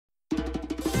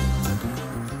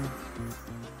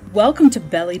Welcome to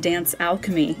Belly Dance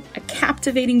Alchemy, a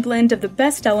captivating blend of the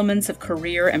best elements of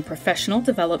career and professional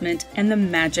development and the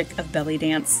magic of belly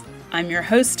dance. I'm your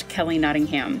host, Kelly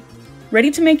Nottingham. Ready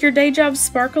to make your day job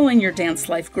sparkle and your dance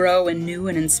life grow in new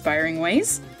and inspiring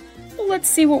ways? Well, let's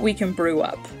see what we can brew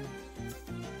up.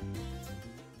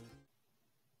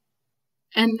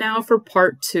 And now for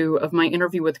part 2 of my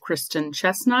interview with Kristin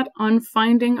Chesnutt on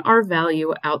finding our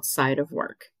value outside of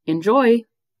work. Enjoy!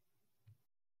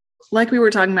 Like we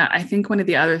were talking about, I think one of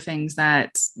the other things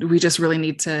that we just really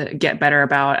need to get better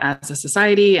about as a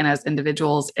society and as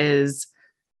individuals is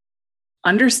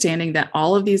understanding that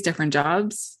all of these different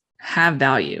jobs have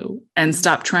value and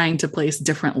stop trying to place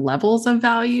different levels of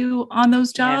value on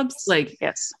those jobs.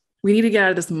 Yes. We need to get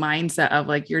out of this mindset of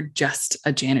like, you're just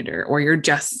a janitor or you're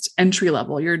just entry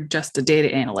level, you're just a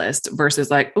data analyst versus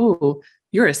like, oh,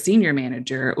 you're a senior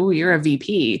manager. Oh, you're a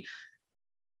VP.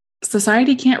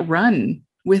 Society can't run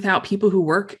without people who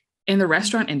work in the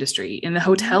restaurant industry, in the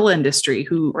hotel industry,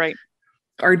 who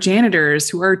are janitors,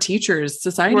 who are teachers,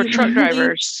 society. Or truck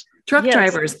drivers.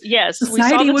 Drivers. Yes.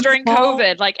 Society we saw this during fall.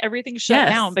 COVID, like everything shut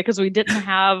down because we didn't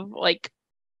have like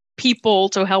people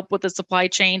to help with the supply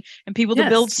chain and people to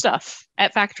build stuff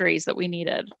at factories that we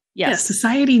needed. Yes.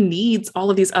 Society needs all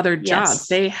of these other jobs.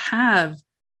 They have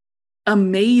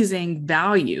amazing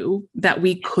value that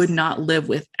we could not live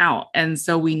without. And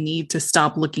so we need to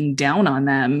stop looking down on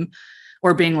them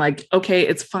or being like, okay,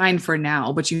 it's fine for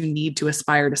now, but you need to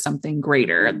aspire to something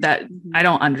greater. That I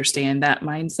don't understand that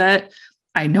mindset.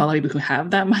 I know a lot of people who have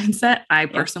that mindset. I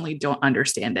personally don't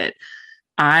understand it.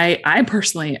 I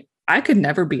personally, I could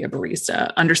never be a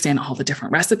barista, understand all the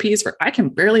different recipes I can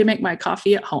barely make my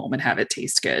coffee at home and have it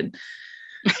taste good.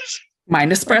 My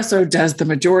Nespresso does the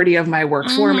majority of my work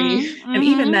for me. And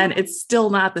even then, it's still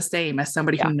not the same as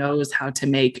somebody who knows how to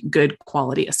make good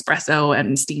quality espresso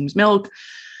and steams milk.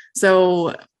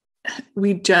 So I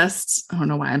don't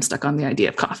know why I'm stuck on the idea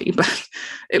of coffee, but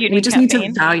we just need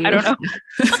to value. I don't know.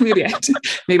 maybe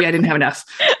I didn't have enough.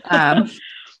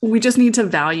 We just need to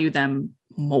value them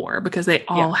more because they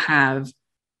all have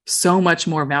so much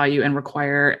more value and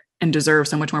require and deserve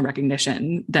so much more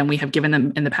recognition than we have given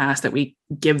them in the past that we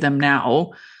give them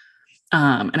now.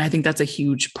 And I think that's a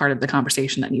huge part of the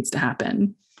conversation that needs to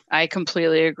happen. I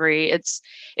completely agree.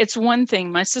 It's one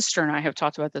thing, my sister and I have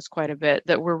talked about this quite a bit,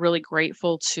 that we're really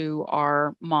grateful to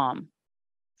our mom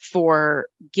for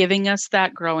giving us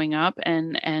that growing up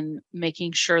and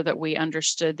making sure that we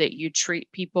understood that you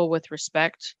treat people with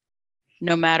respect,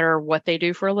 no matter what they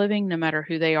do for a living, no matter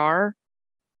who they are.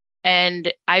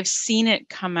 And I've seen it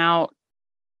come out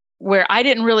where I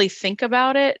didn't really think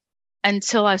about it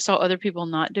until I saw other people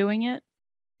not doing it.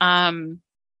 I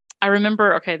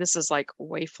remember, this is like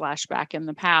way flashback in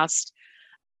the past.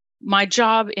 My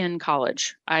job in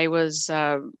college, I was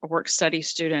a work study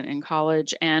student in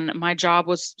college, and my job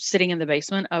was sitting in the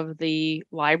basement of the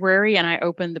library, and I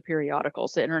opened the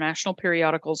periodicals, the international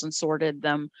periodicals, and sorted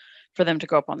them for them to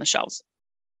go up on the shelves.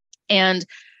 And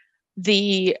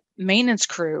the maintenance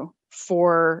crew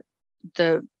for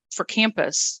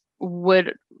campus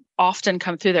would often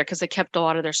come through there because they kept a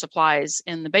lot of their supplies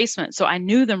in the basement. So I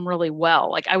knew them really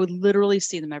well. Like I would literally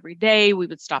see them every day. We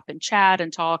would stop and chat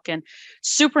and talk, and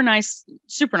super nice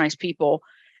people.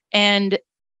 And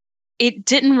it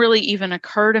didn't really even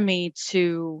occur to me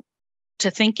to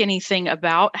think anything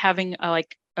about having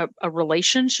a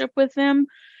relationship with them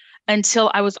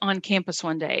until I was on campus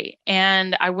one day.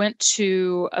 And I went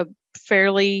to a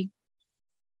fairly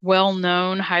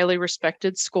well-known, highly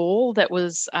respected school that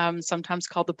was sometimes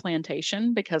called the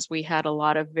Plantation because we had a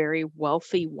lot of very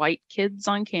wealthy white kids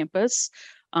on campus.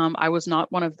 I was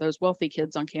not one of those wealthy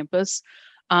kids on campus,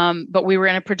 but we were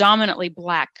in a predominantly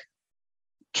Black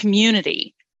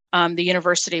community. The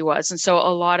university was. And so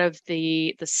a lot of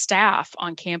the staff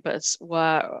on campus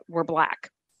were Black.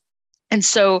 And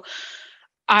so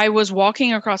I was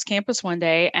walking across campus one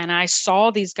day and I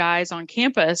saw these guys on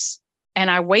campus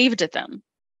and I waved at them.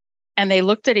 And they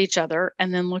looked at each other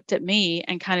and then looked at me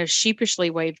and kind of sheepishly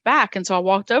waved back. And so I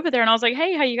walked over there and I was like,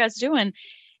 hey, how you guys doing?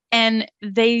 And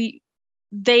they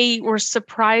were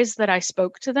surprised that I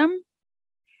spoke to them.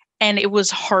 And it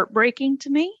was heartbreaking to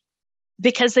me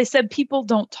because they said people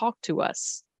don't talk to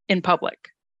us in public.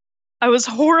 I was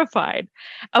horrified.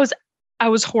 I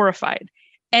was horrified.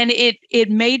 And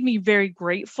it made me very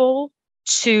grateful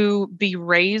to be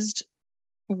raised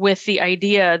with the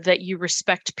idea that you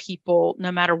respect people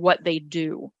no matter what they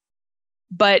do.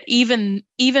 But even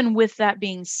with that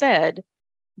being said,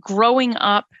 growing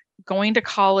up, going to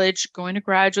college, going to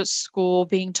graduate school,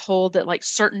 being told that like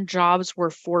certain jobs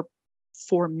were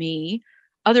for me,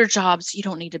 other jobs, you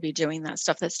don't need to be doing that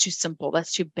stuff. That's too simple.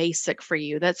 That's too basic for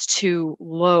you. That's too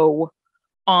low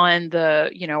on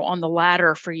the, on the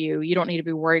ladder for you. You don't need to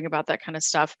be worrying about that kind of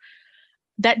stuff.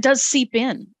 That does seep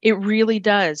in. It really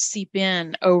does seep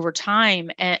in over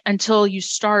time, until you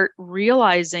start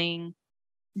realizing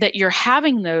that you're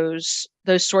having those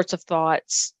sorts of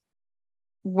thoughts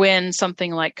when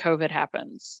something like COVID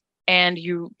happens, and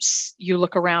you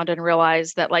look around and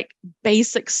realize that like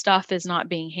basic stuff is not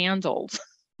being handled.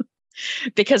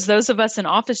 Because those of us in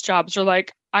office jobs are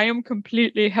like, I am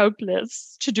completely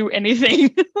helpless to do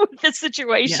anything with this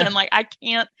situation. Yeah. Like I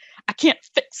can't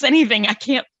fix anything. I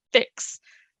can't fix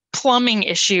plumbing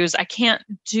issues. I can't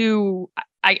do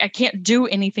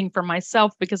anything for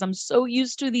myself because I'm so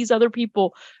used to these other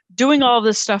people doing all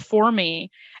this stuff for me,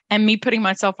 and me putting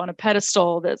myself on a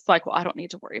pedestal that's like, well, I don't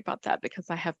need to worry about that because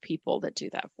I have people that do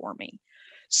that for me.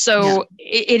 So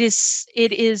it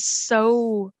is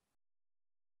so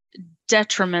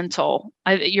detrimental.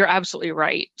 You're absolutely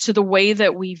right, to the way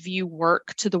that we view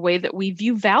work, to the way that we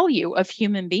view value of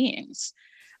human beings.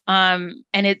 And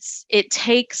it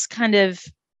takes kind of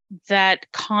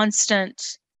that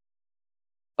constant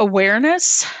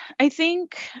awareness, I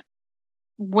think,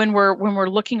 when we're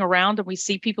looking around and we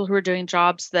see people who are doing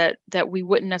jobs that we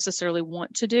wouldn't necessarily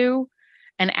want to do,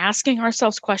 and asking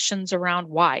ourselves questions around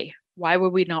why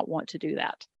would we not want to do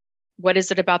that? What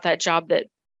is it about that job that,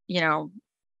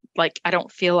 like, I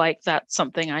don't feel like that's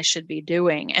something I should be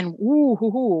doing? And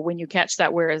when you catch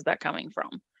that, where is that coming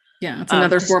from? Yeah, it's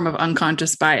another form of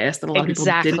unconscious bias that a lot of people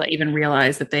didn't even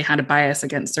realize that they had a bias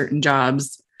against certain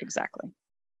jobs. Exactly.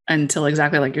 Until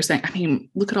exactly like you're saying. I mean,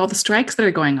 look at all the strikes that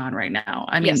are going on right now.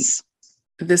 I mean,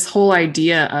 this whole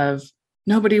idea of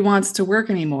nobody wants to work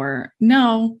anymore.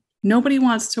 No, nobody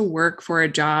wants to work for a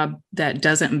job that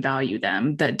doesn't value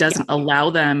them, that doesn't allow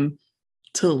them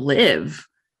to live.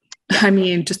 I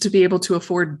mean, just to be able to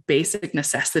afford basic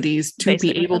necessities, to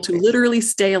be able to literally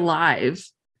stay alive.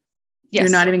 Yes.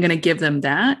 You're not even going to give them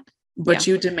that, but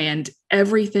you demand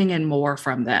everything and more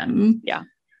from them. Yeah.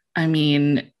 I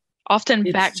mean, often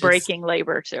backbreaking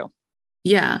labor too.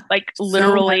 Yeah. Like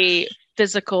literally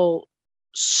physical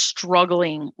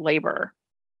struggling labor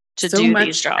to do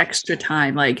these jobs. Extra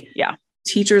time. Like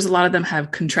teachers, a lot of them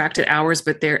have contracted hours,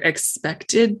 but they're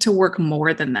expected to work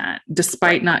more than that,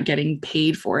 despite not getting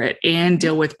paid for it, and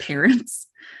deal with parents.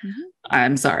 Mm-hmm.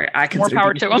 I'm sorry. I consider more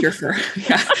power to them.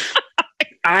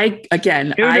 I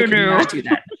could not do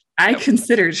that. I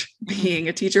considered being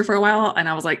a teacher for a while, and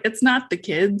I was like, it's not the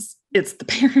kids, it's the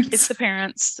parents. It's the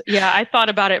parents. Yeah. I thought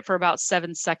about it for about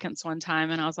 7 seconds one time,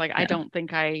 and I was like, I don't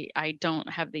think I don't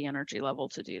have the energy level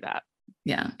to do that.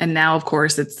 Yeah. And now, of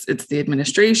course, it's the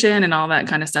administration and all that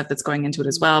kind of stuff that's going into it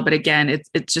as well. But again,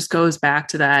 it just goes back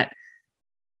to that.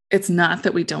 It's not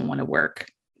that we don't want to work.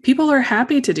 People are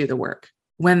happy to do the work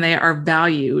when they are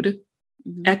valued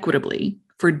equitably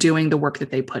for doing the work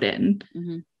that they put in.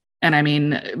 Mm-hmm. And I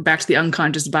mean, back to the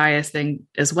unconscious bias thing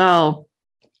as well,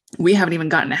 we haven't even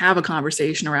gotten to have a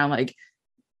conversation around like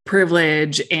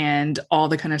privilege and all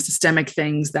the kind of systemic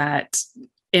things that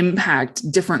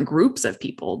impact different groups of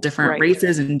people, different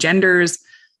races and genders,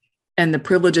 and the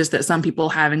privileges that some people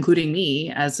have, including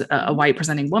me as a white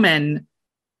presenting woman.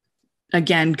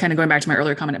 Again, kind of going back to my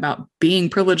earlier comment about being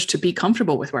privileged to be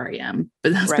comfortable with where I am,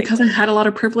 but that's because I had a lot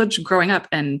of privilege growing up.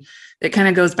 And it kind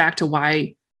of goes back to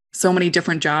why so many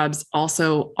different jobs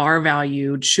also are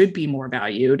valued, should be more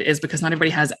valued, is because not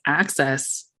everybody has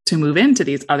access to move into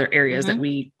these other areas that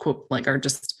we quote, like are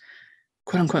just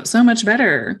quote unquote so much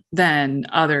better than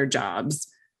other jobs,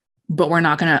 but we're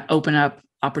not going to open up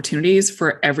opportunities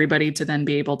for everybody to then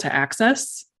be able to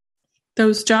access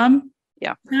those job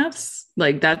paths.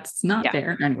 Like that's not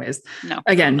fair. Anyways,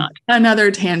 again,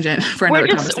 another tangent for another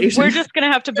conversation. We're just going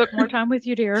to have to book more time with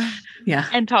you, dear. Yeah.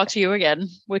 And talk to you again,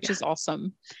 which is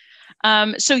awesome.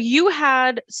 So you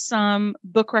had some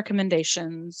book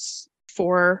recommendations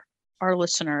for our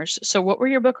listeners. So what were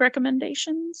your book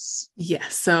recommendations?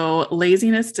 Yes. So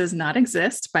Laziness Does Not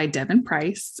Exist by Devon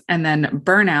Price, and then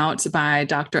Burnout by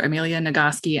Dr. Amelia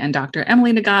Nagoski and Dr.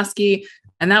 Emily Nagoski.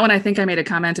 And that one, I think I made a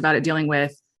comment about it dealing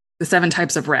with the 7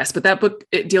 types of rest, but that book,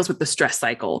 it deals with the stress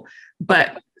cycle,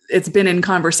 but it's been in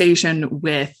conversation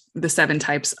with the 7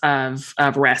 types of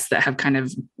rest that have kind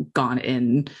of gone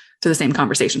in to the same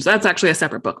conversation. So that's actually a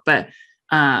separate book, but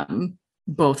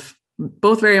both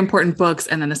very important books.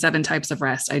 And then the 7 types of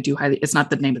rest, I do highly, it's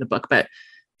not the name of the book, but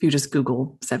if you just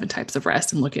Google 7 types of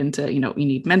rest and look into, you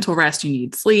need mental rest, you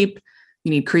need sleep,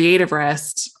 you need creative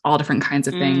rest, all different kinds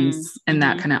of things. And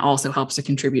that kind of also helps to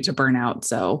contribute to burnout.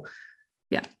 So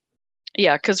yeah.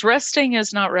 Yeah. Cause resting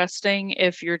is not resting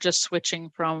if you're just switching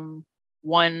from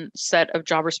one set of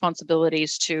job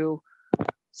responsibilities to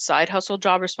side hustle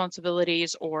job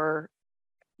responsibilities, or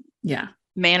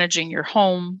managing your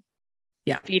home,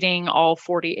 feeding all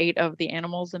 48 of the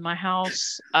animals in my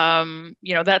house.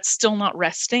 That's still not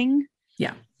resting.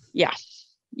 Yeah.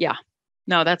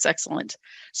 No, that's excellent.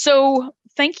 So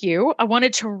thank you. I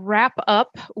wanted to wrap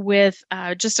up with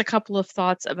just a couple of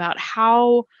thoughts about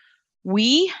how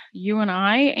you and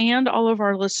I, and all of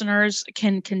our listeners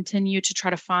can continue to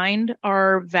try to find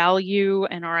our value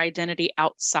and our identity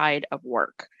outside of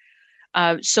work.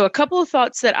 So a couple of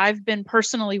thoughts that I've been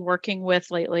personally working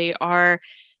with lately are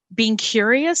being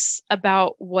curious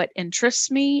about what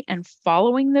interests me and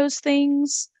following those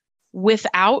things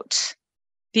without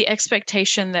the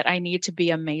expectation that I need to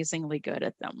be amazingly good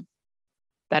at them.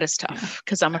 That is tough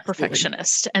because I'm a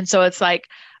perfectionist. And so it's like,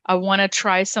 I want to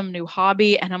try some new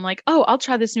hobby, and I'm like, oh, I'll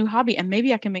try this new hobby and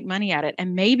maybe I can make money at it.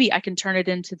 And maybe I can turn it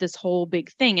into this whole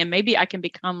big thing. And maybe I can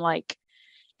become like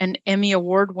an Emmy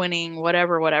award winning,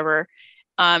 whatever.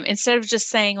 Instead of just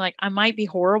saying like, I might be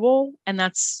horrible, and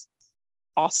that's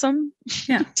awesome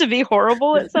to be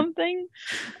horrible at something.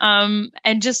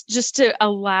 And just to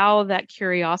allow that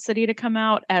curiosity to come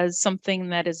out as something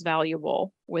that is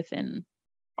valuable within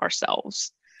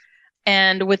ourselves.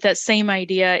 And with that same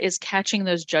idea is catching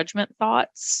those judgment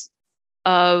thoughts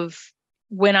of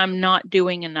when I'm not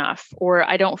doing enough, or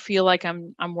I don't feel like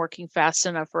I'm working fast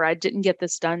enough, or I didn't get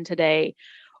this done today,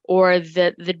 or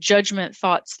the judgment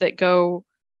thoughts that go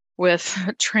with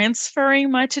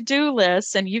transferring my to-do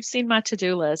lists. And you've seen my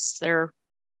to-do lists. They're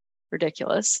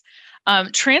ridiculous.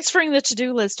 Transferring the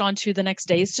to-do list onto the next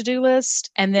day's to-do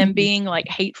list, and then being like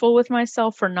hateful with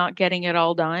myself for not getting it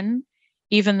all done,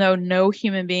 even though no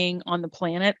human being on the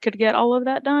planet could get all of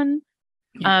that done.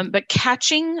 But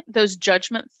catching those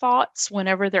judgment thoughts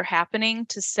whenever they're happening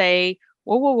to say,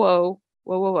 whoa.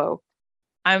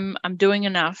 I'm doing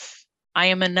enough. I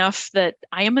am enough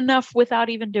without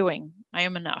even doing. I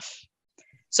am enough.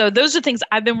 So those are things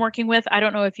I've been working with. I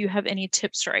don't know if you have any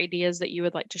tips or ideas that you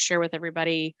would like to share with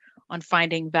everybody on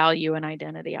finding value and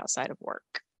identity outside of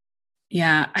work.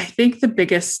 Yeah, I think the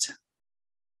biggest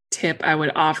tip I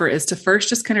would offer is to first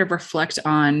just kind of reflect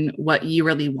on what you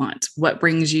really want, what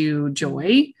brings you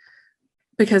joy.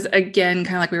 Because again,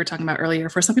 kind of like we were talking about earlier,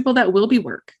 for some people that will be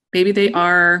work. Maybe they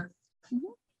are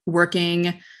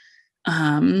working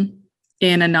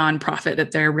in a nonprofit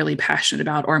that they're really passionate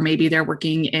about, or maybe they're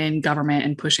working in government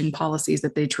and pushing policies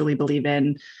that they truly believe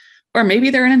in, or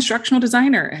maybe they're an instructional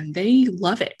designer and they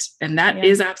love it. And that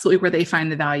is absolutely where they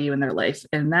find the value in their life.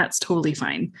 And that's totally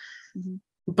fine.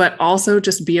 But also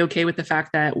just be okay with the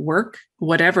fact that work,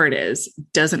 whatever it is,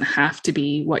 doesn't have to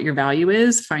be what your value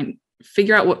is.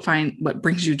 Figure out what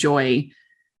brings you joy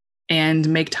and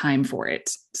make time for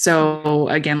it. So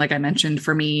again, like I mentioned,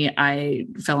 for me, I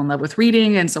fell in love with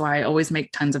reading. And so I always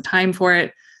make tons of time for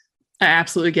it. I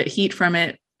absolutely get heat from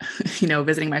it.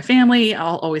 Visiting my family,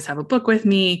 I'll always have a book with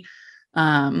me.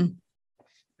 Sometimes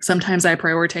I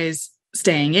prioritize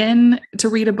staying in to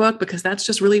read a book because that's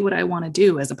just really what I want to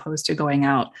do, as opposed to going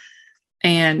out.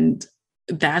 And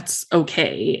that's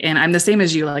okay. And I'm the same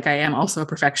as you. Like, I am also a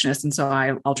perfectionist. And so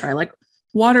I'll try like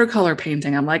watercolor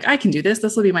painting. I'm like, I can do this.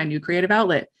 This will be my new creative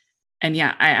outlet. And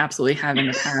yeah, I absolutely have in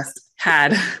the past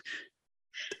had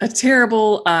a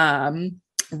terrible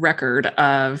record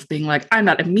of being like, I'm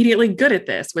not immediately good at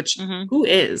this, which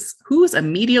who's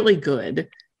immediately good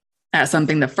at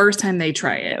something the first time they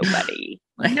try it?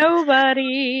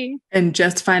 Nobody. And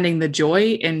just finding the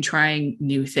joy in trying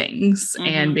new things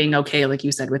and being okay, like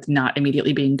you said, with not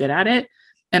immediately being good at it.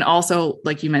 And also,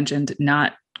 like you mentioned,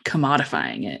 not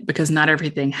commodifying it, because not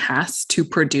everything has to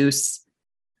produce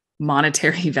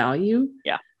monetary value.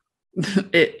 Yeah.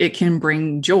 It can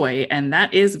bring joy, and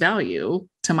that is value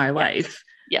to my life.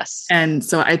 Yes. And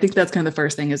so I think that's kind of the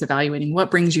first thing, is evaluating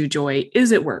what brings you joy.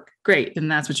 Is it work? Great. Then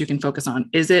that's what you can focus on.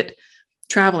 Is it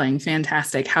traveling?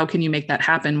 Fantastic. How can you make that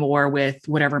happen more with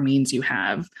whatever means you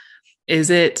have? Is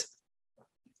it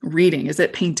reading? Is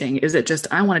it painting? Is it just,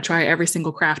 I want to try every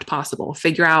single craft possible,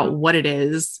 figure out what it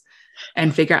is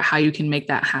and figure out how you can make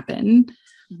that happen.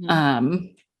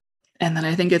 And then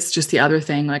I think it's just the other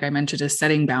thing, like I mentioned, is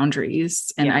setting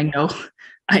boundaries. And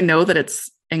I know that it's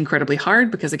incredibly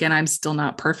hard because, again, I'm still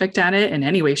not perfect at it in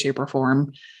any way, shape, or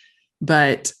form,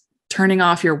 but turning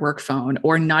off your work phone,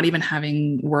 or not even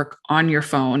having work on your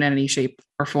phone in any shape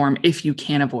or form, if you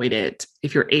can avoid it,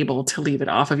 if you're able to leave it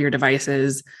off of your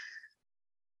devices.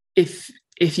 If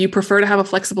you prefer to have a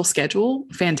flexible schedule,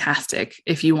 fantastic.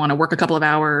 If you want to work a couple of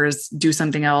hours, do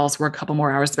something else, work a couple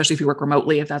more hours, especially if you work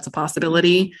remotely, if that's a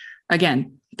possibility,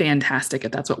 again, fantastic.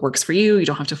 If that's what works for you, you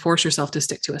don't have to force yourself to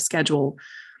stick to a schedule.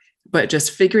 but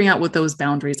just figuring out what those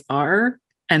boundaries are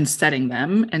and setting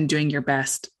them and doing your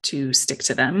best to stick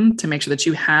to them to make sure that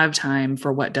you have time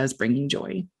for what does bring you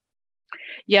joy.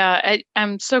 Yeah,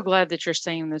 I'm so glad that you're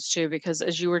saying this too, because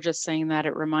as you were just saying that,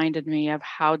 it reminded me of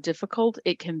how difficult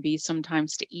it can be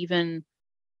sometimes to even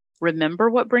remember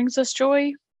what brings us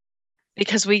joy,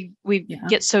 because we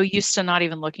get so used to not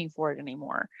even looking for it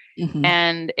anymore,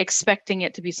 and expecting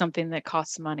it to be something that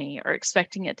costs money or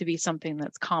expecting it to be something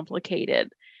that's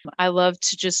complicated. I love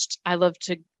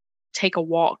to take a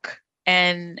walk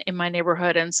and in my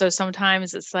neighborhood. And so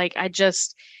sometimes it's like,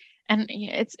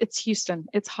 it's Houston,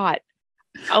 it's hot.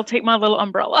 I'll take my little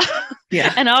umbrella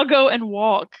and I'll go and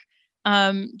walk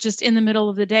just in the middle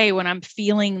of the day when I'm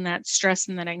feeling that stress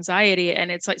and that anxiety.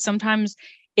 And it's like, sometimes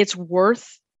it's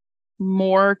worth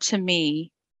more to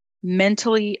me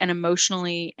mentally and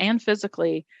emotionally and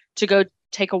physically to go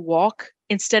take a walk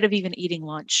instead of even eating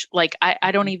lunch. Like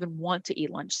I don't even want to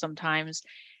eat lunch sometimes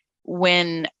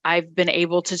when I've been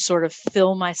able to sort of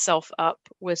fill myself up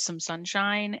with some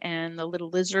sunshine and the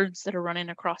little lizards that are running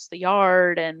across the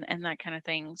yard and that kind of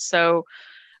thing. So,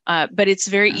 but it's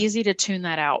very easy to tune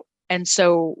that out. And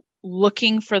so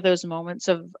looking for those moments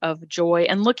of joy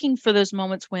and looking for those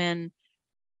moments when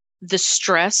the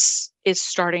stress is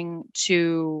starting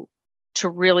to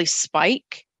really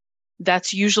spike,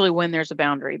 that's usually when there's a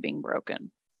boundary being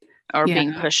broken or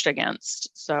being pushed against.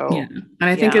 So, and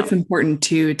I think it's important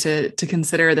too, to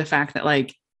consider the fact that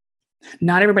like,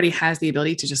 not everybody has the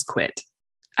ability to just quit.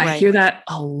 I hear that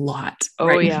a lot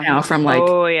now from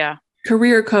like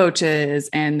career coaches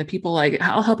and the people like,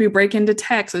 I'll help you break into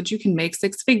tech so that you can make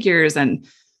 6 figures. And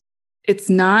it's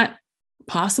not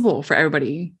possible for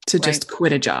everybody to just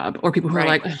quit a job, or people who are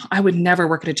like, oh, I would never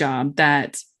work at a job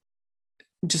that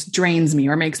just drains me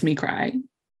or makes me cry.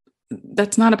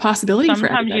 That's not a possibility.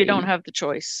 Sometimes you don't have the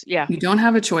choice. Yeah. You don't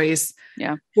have a choice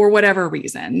for whatever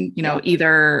reason,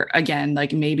 either again,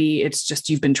 like maybe it's just,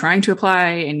 you've been trying to apply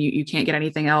and you can't get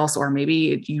anything else, or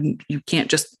maybe you can't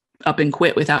just up and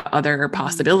quit without other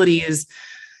possibilities.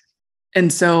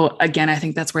 And so again, I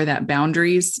think that's where that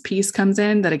boundaries piece comes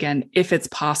in, that again, if it's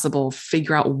possible,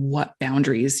 figure out what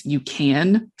boundaries you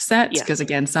can set. Because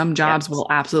again, some jobs will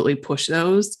absolutely push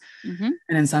those. And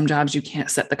in some jobs, you can't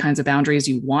set the kinds of boundaries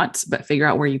you want, but figure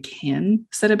out where you can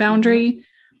set a boundary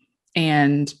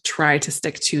and try to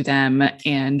stick to them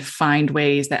and find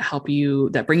ways that help you,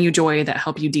 that bring you joy, that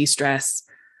help you de-stress,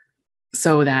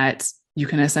 so that you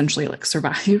can essentially like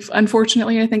survive,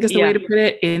 unfortunately, I think is the way to put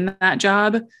it, in that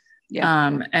job.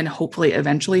 And hopefully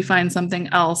eventually find something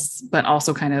else, but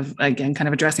also kind of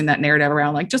addressing that narrative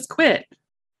around like, just quit.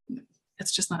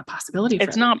 It's just not a possibility.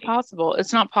 It's not possible.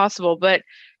 It's not possible, but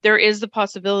there is the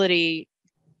possibility,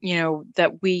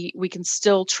 that we can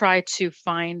still try to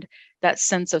find that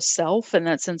sense of self and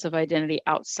that sense of identity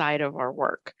outside of our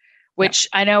work, which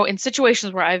I know in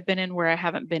situations where I've been in where I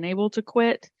haven't been able to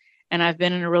quit, and I've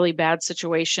been in a really bad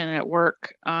situation at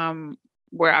work,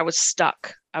 where I was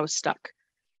stuck.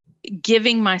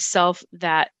 Giving myself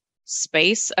that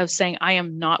space of saying, I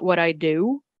am not what I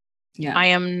do. I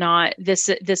am not, this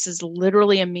is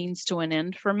literally a means to an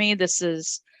end for me.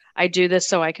 I do this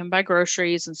so I can buy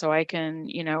groceries and so I can,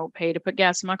 pay to put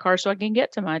gas in my car so I can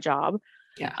get to my job.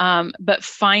 But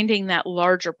finding that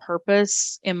larger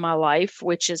purpose in my life,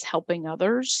 which is helping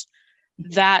others,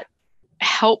 that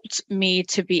helped me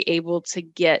to be able to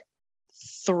get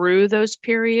through those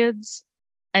periods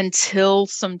until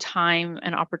some time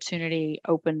and opportunity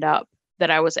opened up that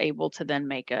I was able to then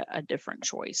make a different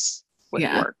choice with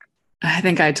work. I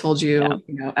think I told you,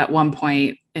 at one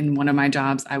point in one of my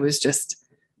jobs, I was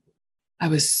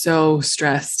so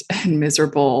stressed and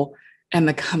miserable. And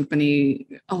the company,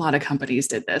 a lot of companies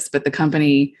did this, but the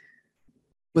company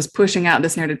was pushing out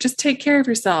this narrative, just take care of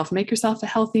yourself, make yourself a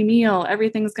healthy meal,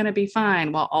 everything's going to be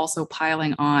fine, while also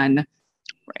piling on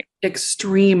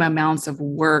extreme amounts of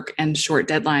work and short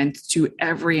deadlines to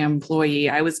every employee.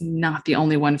 I was not the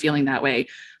only one feeling that way.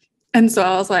 And so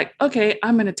I was like, okay,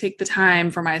 I'm going to take the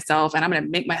time for myself and I'm going to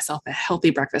make myself a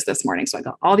healthy breakfast this morning. So I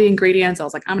got all the ingredients. I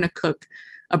was like, I'm going to cook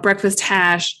a breakfast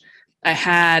hash. I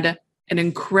had an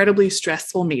incredibly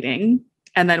stressful meeting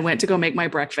and then went to go make my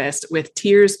breakfast with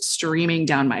tears streaming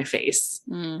down my face.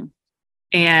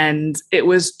 And it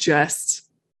was just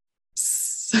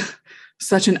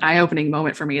such an eye-opening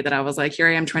moment for me that I was like, here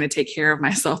I am trying to take care of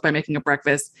myself by making a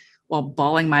breakfast while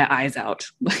bawling my eyes out.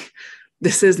 Like,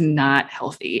 this is not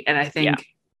healthy. And I think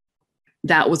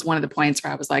that was one of the points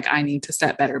where I was like, I need to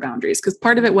set better boundaries. Because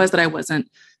part of it was that I wasn't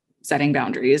setting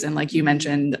boundaries. And like you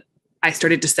mentioned, I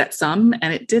started to set some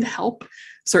and it did help.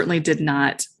 Certainly did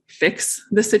not fix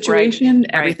the situation.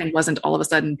 Everything wasn't all of a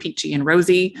sudden peachy and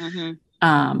rosy.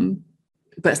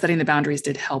 But setting the boundaries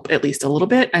did help at least a little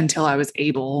bit until I was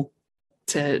able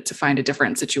to find a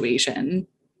different situation.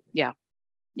 Yeah.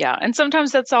 Yeah. And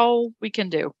sometimes that's all we can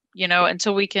do,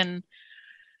 until we can,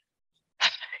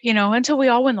 until we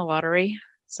all win the lottery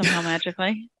somehow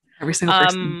magically. Every single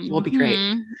person will be great.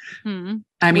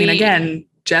 I mean, again,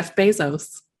 Jeff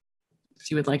Bezos, if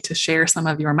you would like to share some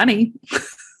of your money,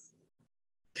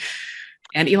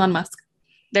 and Elon Musk.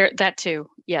 That too.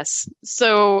 Yes.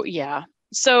 So, yeah.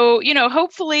 So,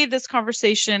 hopefully this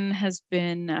conversation has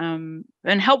been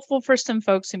helpful for some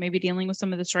folks who may be dealing with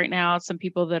some of this right now. Some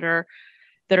people that are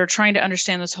trying to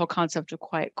understand this whole concept of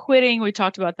quiet quitting. We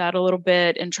talked about that a little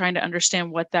bit, and trying to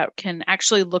understand what that can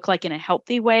actually look like in a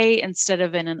healthy way instead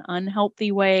of in an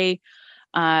unhealthy way.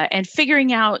 And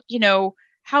figuring out,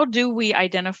 how do we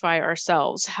identify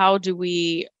ourselves? How do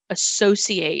we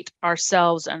associate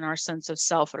ourselves and our sense of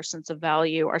self, our sense of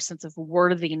value, our sense of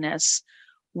worthiness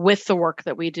with the work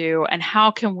that we do? And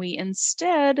how can we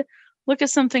instead look at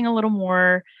something a little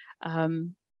more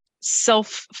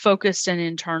self-focused and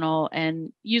internal,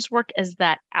 and use work as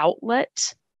that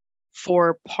outlet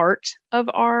for part of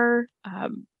our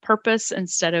purpose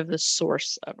instead of the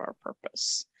source of our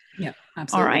purpose? Yeah,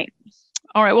 absolutely.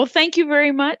 All right. Well, thank you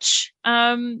very much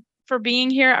for being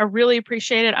here. I really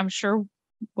appreciate it. I'm sure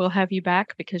we'll have you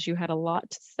back because you had a lot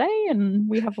to say, and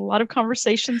we have a lot of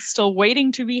conversations still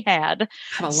waiting to be had.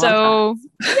 So,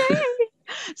 yay!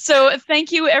 So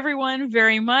thank you everyone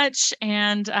very much.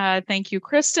 And thank you,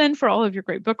 Kristin, for all of your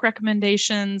great book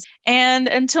recommendations. And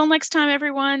until next time,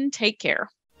 everyone, take care.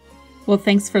 Well,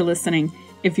 thanks for listening.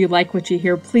 If you like what you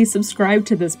hear, please subscribe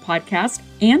to this podcast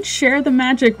and share the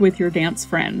magic with your dance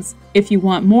friends. If you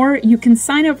want more, you can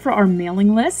sign up for our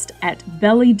mailing list at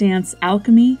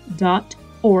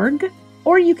bellydancealchemy.org,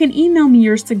 or you can email me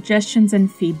your suggestions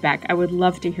and feedback. I would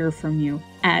love to hear from you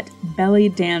at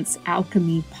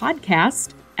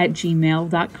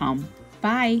bellydancealchemypodcast@gmail.com.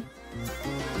 Bye.